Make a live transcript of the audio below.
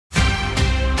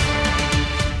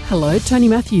Hello, Tony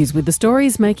Matthews with the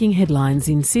stories making headlines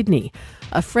in Sydney.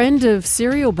 A friend of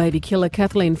serial baby killer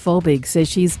Kathleen Folbig says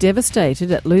she's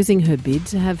devastated at losing her bid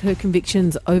to have her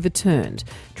convictions overturned.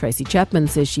 Tracy Chapman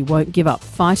says she won't give up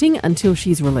fighting until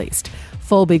she's released.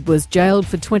 Folbig was jailed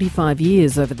for 25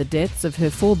 years over the deaths of her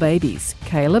 4 babies,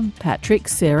 Caleb, Patrick,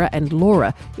 Sarah and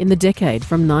Laura, in the decade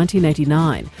from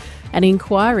 1989. An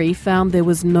inquiry found there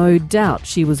was no doubt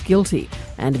she was guilty,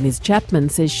 and Ms Chapman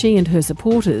says she and her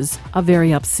supporters are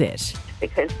very upset.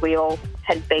 Because we all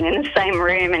had been in the same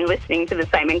room and listening to the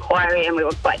same inquiry, and we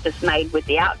were quite dismayed with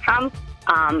the outcome.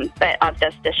 But I've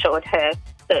just assured her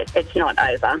that it's not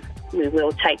over. We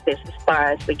will take this as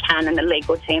far as we can, and the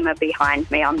legal team are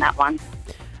behind me on that one.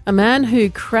 A man who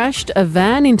crashed a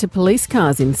van into police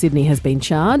cars in Sydney has been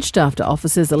charged after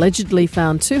officers allegedly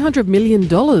found $200 million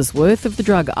worth of the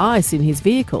drug ice in his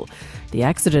vehicle. The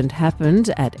accident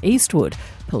happened at Eastwood.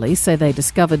 Police say they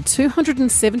discovered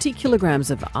 270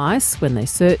 kilograms of ice when they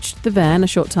searched the van a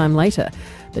short time later.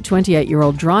 The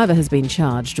 28-year-old driver has been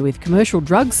charged with commercial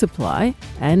drug supply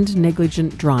and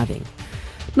negligent driving.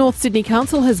 North Sydney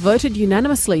Council has voted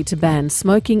unanimously to ban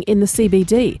smoking in the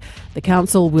CBD. The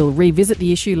council will revisit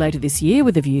the issue later this year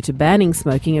with a view to banning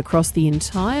smoking across the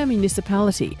entire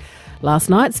municipality. Last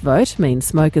night's vote means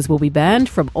smokers will be banned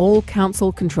from all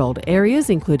council-controlled areas,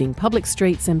 including public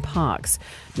streets and parks.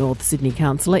 North Sydney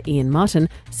councillor Ian Martin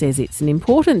says it's an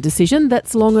important decision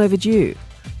that's long overdue.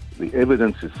 The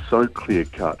evidence is so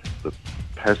clear-cut that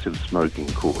passive smoking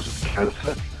causes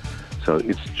cancer. So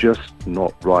it's just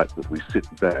not right that we sit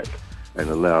back and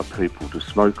allow people to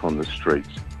smoke on the streets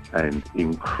and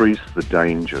increase the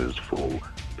dangers for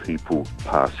people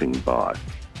passing by.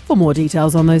 For more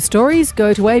details on those stories,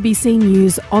 go to ABC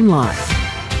News Online.